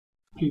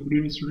Okay, good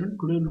evening student.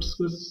 Today we'll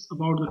discuss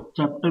about the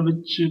chapter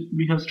which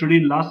we have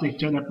studied last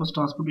lecture, that was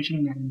transportation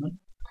in animal.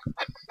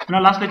 In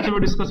our last lecture we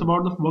discussed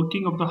about the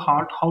working of the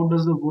heart, how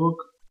does the work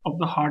of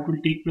the heart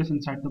will take place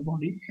inside the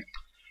body.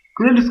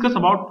 Today we'll discuss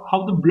about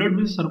how the blood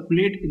will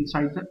circulate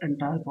inside the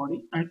entire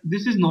body, and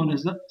this is known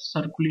as the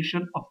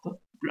circulation of the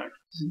blood.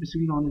 This is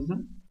basically known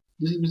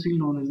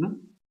as the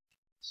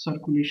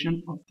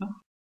circulation of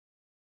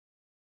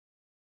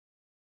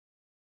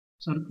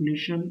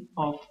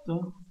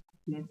the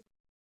blood.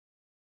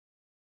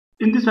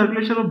 In the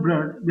circulation of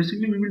blood,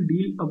 basically we will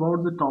deal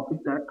about the topic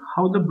that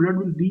how the blood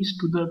will reach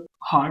to the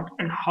heart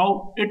and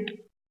how it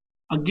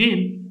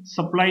again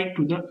supply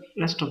to the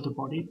rest of the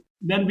body.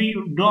 Then we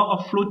draw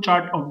a flow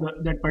chart of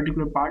that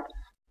particular part.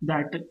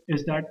 That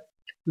is that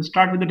we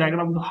start with the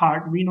diagram of the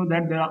heart. We know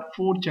that there are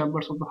 4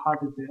 chambers of the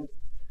heart is there.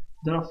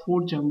 There are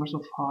 4 chambers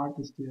of heart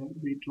is there.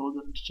 We draw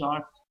the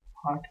chart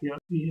heart here.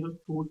 We have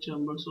 4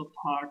 chambers of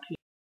heart here.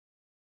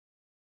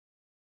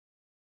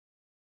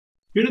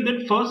 You know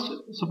that first,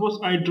 suppose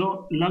I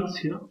draw lungs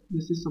here.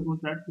 This is suppose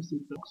that this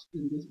is the box.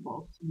 In this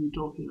box, we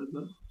draw here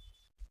the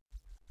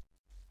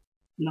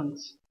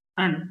lungs,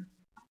 and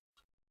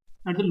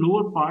at the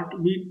lower part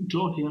we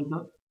draw here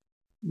the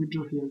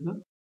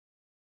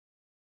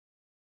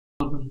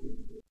organ.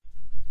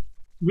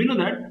 We know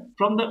that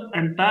from the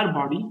entire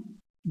body,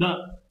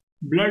 the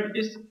blood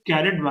is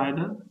carried by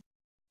 2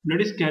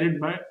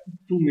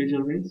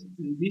 major veins.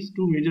 And these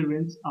 2 major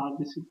veins are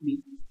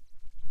basically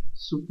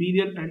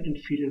superior and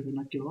inferior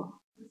vena cava.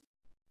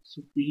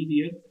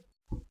 Superior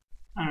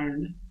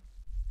and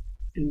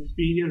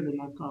inferior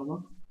vena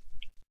cava.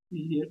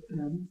 Superior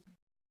and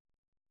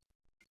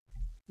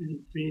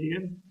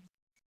inferior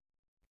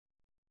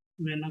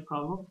vena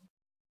cava.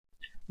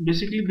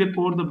 Basically they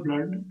pour the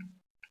blood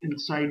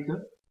inside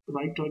the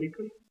right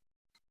auricle.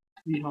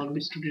 We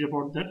already studied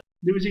about that.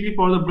 They basically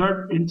pour the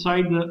blood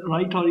inside the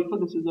right auricle.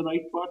 This is the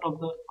right part of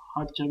the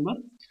heart chamber.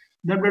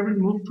 That blood will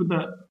move to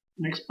the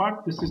next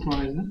part. This is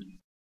known as the.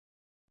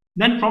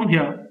 Then from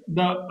here,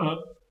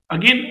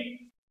 again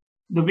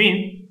the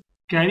vein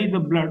carry the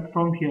blood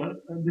from here.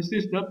 This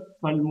is the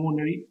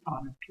pulmonary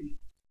artery.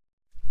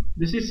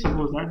 This is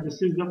suppose that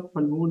this is the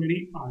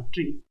pulmonary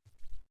artery,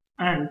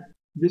 and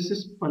this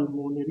is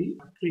pulmonary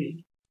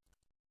artery.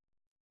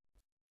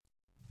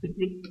 It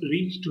will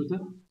reach to the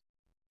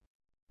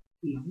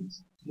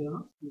lungs.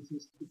 Here, it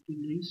will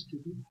reach to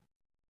the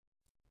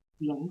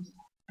lungs,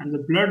 and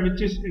the blood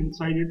which is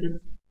inside it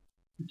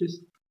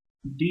is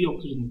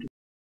deoxygenated.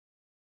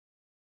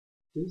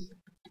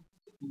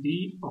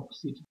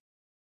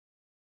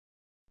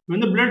 When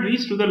the blood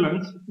reaches to the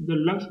lungs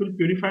will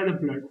purify the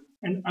blood,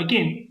 and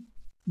again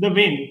the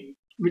vein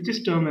which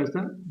is termed as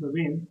the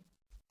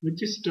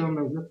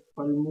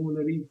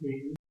pulmonary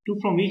vein. 2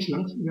 from each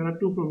lungs. There are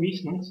 2 from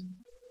each lungs,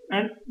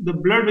 and the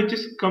blood which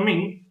is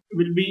coming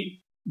will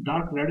be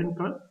dark red in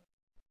color.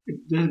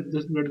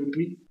 This blood will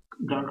be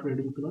dark red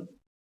in color.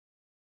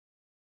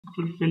 It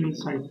will fill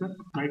inside the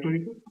right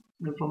auricle,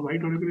 and from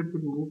right auricle it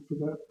will move to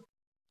the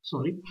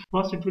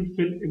first it will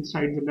fill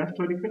inside the left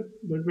auricle,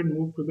 that will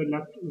move to the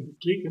left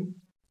ventricle.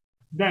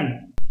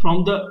 Then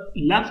from the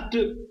left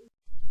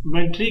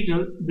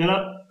ventricle there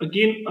are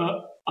again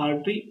a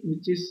artery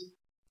which is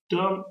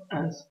termed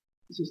as,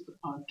 this is the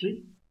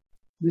artery.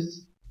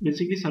 This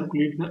basically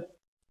circulates the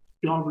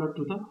pure blood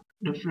to the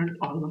different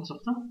organs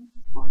of the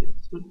body.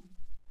 This will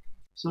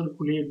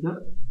circulate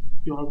the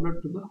pure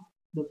blood to the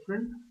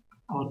different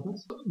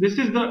organs. This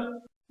is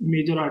the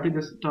major artery.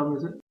 This term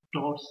is a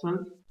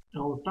dorsal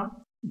aorta.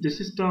 This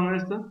is termed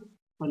as the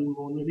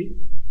pulmonary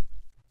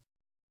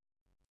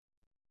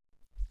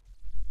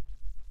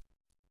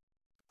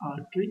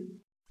artery,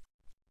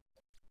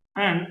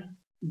 and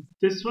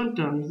this one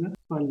termed as the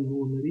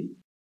pulmonary.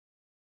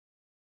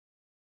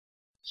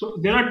 So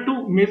there are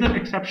 2 major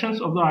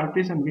exceptions of the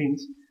arteries and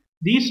veins.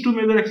 These 2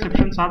 major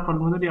exceptions are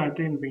pulmonary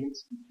artery and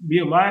veins.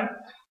 Why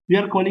we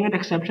are calling it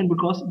exception?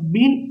 Because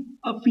being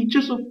a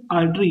features of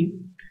artery,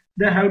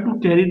 they have to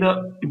carry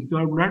the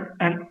impure blood,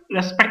 and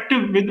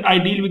respective with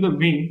ideal with the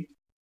vein,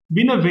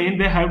 being a vein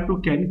they have to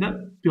carry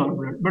the pure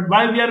blood. But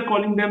why we are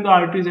calling them the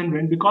arteries and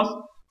vein? Because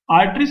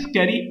arteries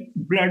carry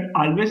blood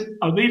always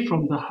away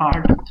from the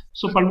heart.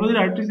 So pulmonary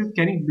arteries is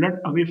carrying blood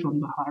away from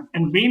the heart,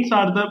 and veins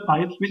are the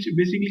pipes which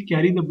basically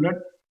carry the blood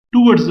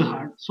towards the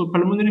heart. So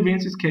pulmonary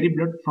veins is carry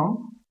blood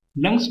from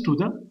lungs to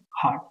the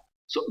heart.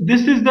 So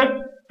this is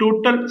the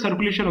total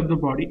circulation of the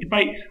body. If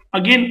I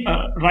again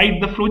write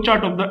the flow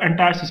chart of the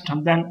entire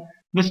system, then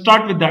we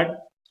start with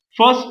that.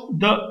 First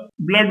the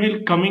blood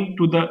will coming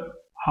to the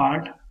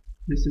heart.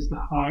 This is the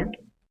heart.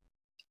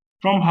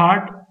 From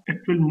heart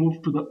it will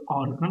move to the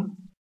organ.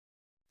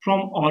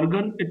 From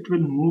organ it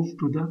will move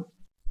to the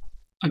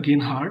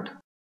again heart,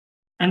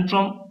 and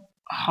from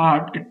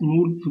heart it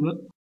moves to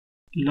the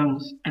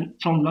lungs, and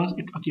from lungs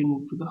it again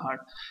moves to the heart.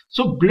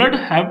 So blood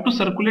have to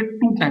circulate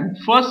 2 times,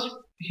 first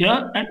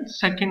here and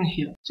second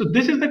here. So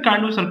this is the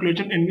kind of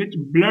circulation in which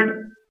blood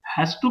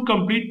has to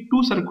complete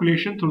 2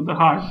 circulation through the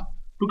heart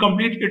to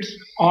complete its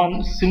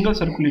own single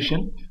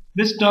circulation.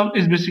 This term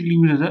is basically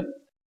used as a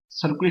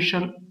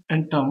circulation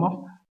in term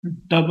of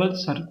double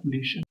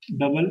circulation.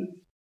 Double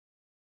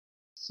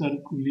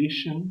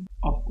circulation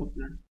of the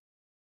blood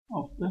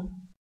of the.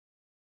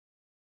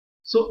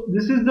 So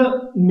this is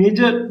the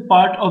major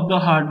part of the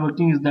heart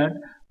working, is that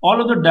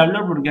all of the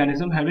developed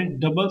organism having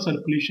double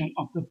circulation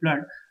of the blood,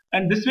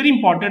 and this is very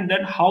important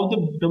that how the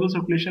double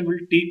circulation will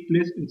take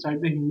place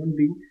inside the human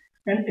being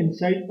and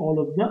inside all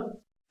of the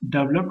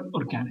developed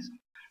organism.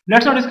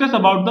 Let's now discuss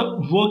about the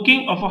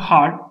working of a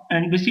heart,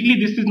 and basically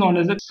this is known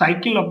as a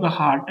cycle of the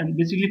heart. And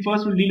basically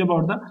first we'll deal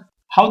about the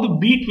how the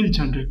beat will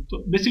generate.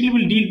 So basically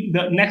we'll deal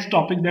the next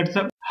topic, that's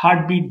a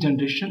heartbeat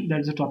generation.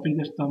 That's the topic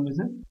that's termed as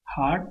a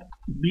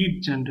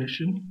heartbeat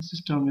generation.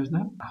 This term is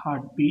the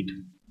heartbeat.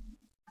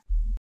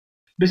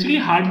 Basically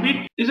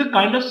heartbeat is a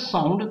kind of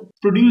sound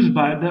produced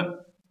by the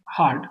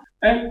heart,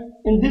 and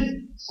in this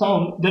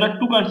sound there are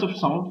two kinds of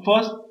sound.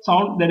 First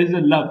sound, there is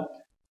a lub,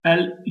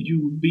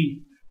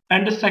 L-U-B,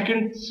 and the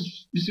second,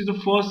 this is the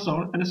first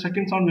sound, and the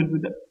second sound will be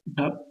the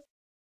dub.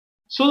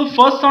 So the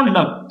first sound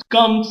lub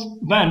comes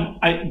when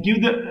I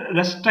give the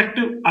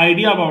restrictive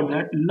idea about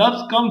that.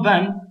 Lubs come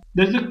when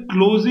there is a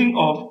closing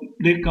of,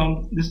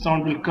 this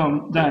sound will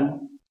come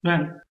then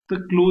when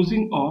the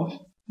closing of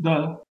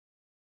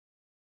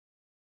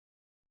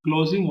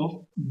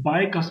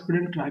bicuspid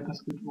and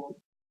tricuspid valve.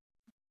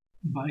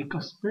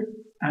 Bicuspid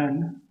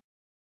and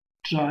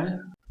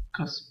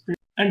tricuspid.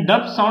 And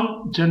dub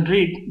sound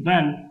generate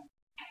when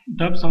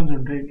the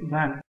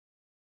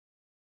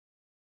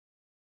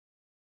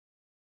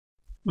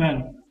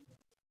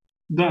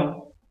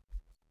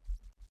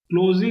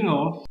closing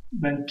of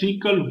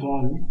ventricle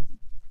valve,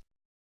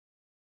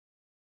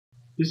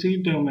 this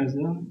is termed as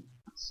a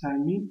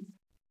semi-lunar.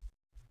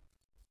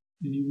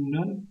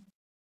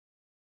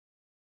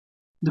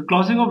 The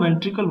closing of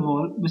ventricle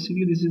valve,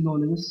 basically this is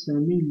known as a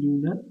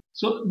semi-lunar.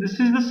 So this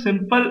is the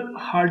simple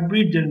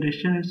heartbeat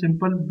generation and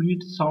simple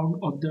beat sound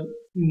of the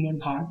human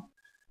heart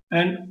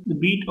and the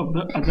beat of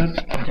the other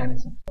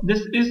organism.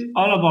 This is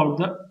all about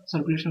the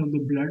circulation of the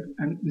blood,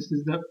 and this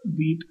is the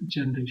beat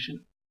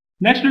generation.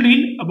 Next we'll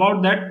deal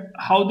about that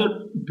how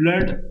the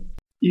blood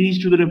reaches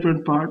to the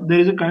different part. There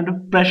is a kind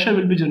of pressure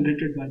will be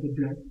generated by the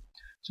blood.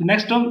 So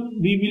next term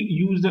we will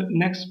use the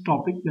next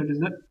topic, that is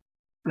the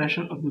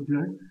pressure of the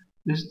blood.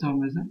 This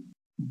term is the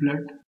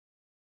blood.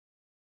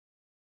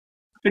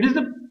 It is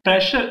the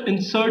pressure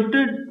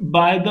inserted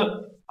by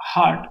the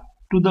heart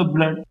to the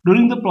blood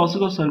during the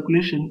process of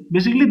circulation.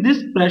 Basically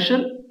this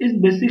pressure is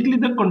basically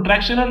the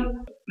contraction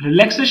and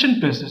relaxation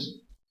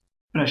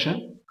pressure.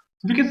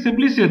 We can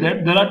simply say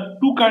that there are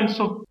two kinds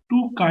of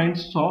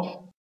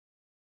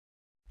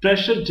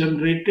pressure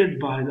generated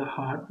by the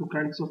heart.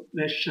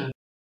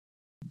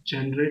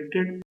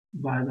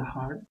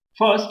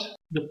 First,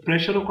 the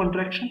pressure of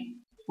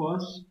contraction.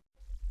 First,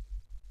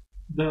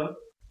 the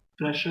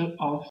pressure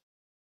of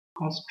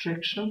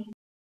constriction.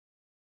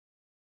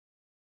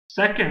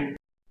 Second,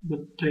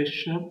 the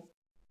pressure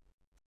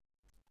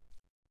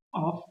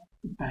of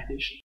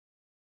dilation.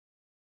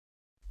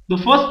 The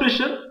first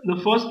pressure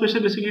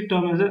basically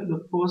termed as the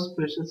first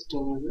pressure is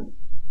termed as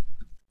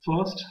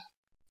first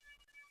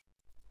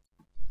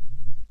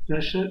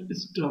pressure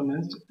is termed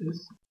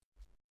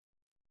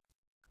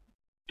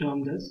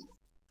as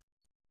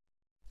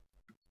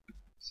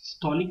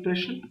systolic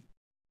pressure,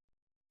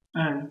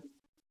 and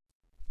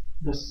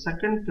the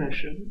second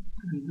pressure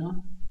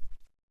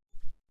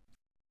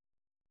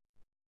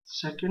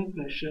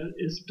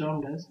is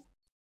termed as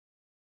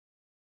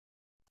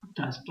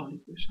diastolic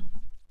pressure.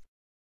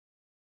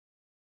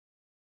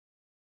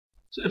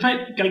 So if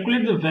I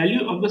calculate the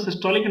value of the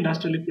systolic and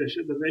diastolic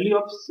pressure, the value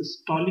of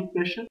systolic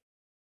pressure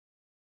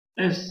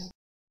is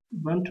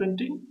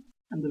 120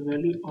 and the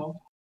value of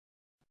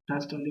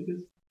diastolic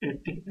is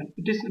 80, and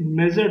it is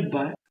measured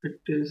by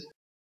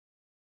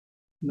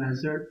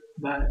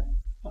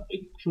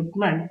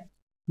equipment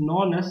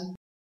known as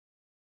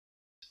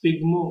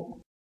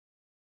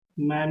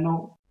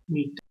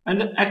sphygmomanometer,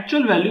 and the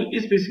actual value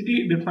is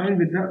basically defined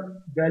with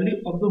the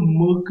value of the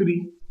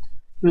mercury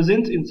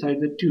present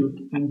inside the tube,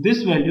 and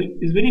this value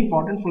is very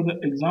important for the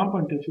exam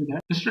point of view,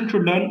 that the student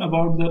should learn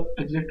about the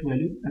exact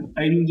value, and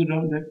I use the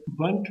term that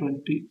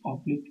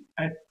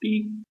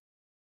 120/80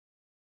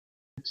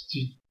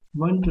 Hg.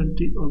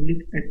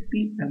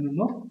 120/80 mm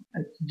of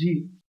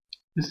Hg.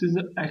 This is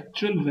the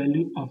actual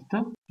value of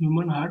the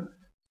human heart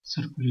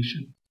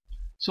circulation.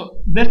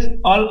 So that's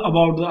all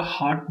about the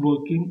heart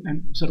working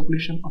and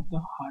circulation of the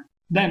heart.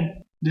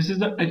 Then this is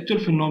the actual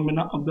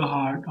phenomena of the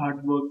heart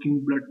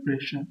working, blood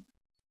pressure.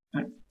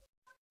 And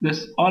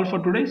that's all for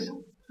today's,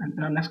 and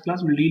in our next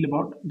class we'll deal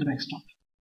about the next topic.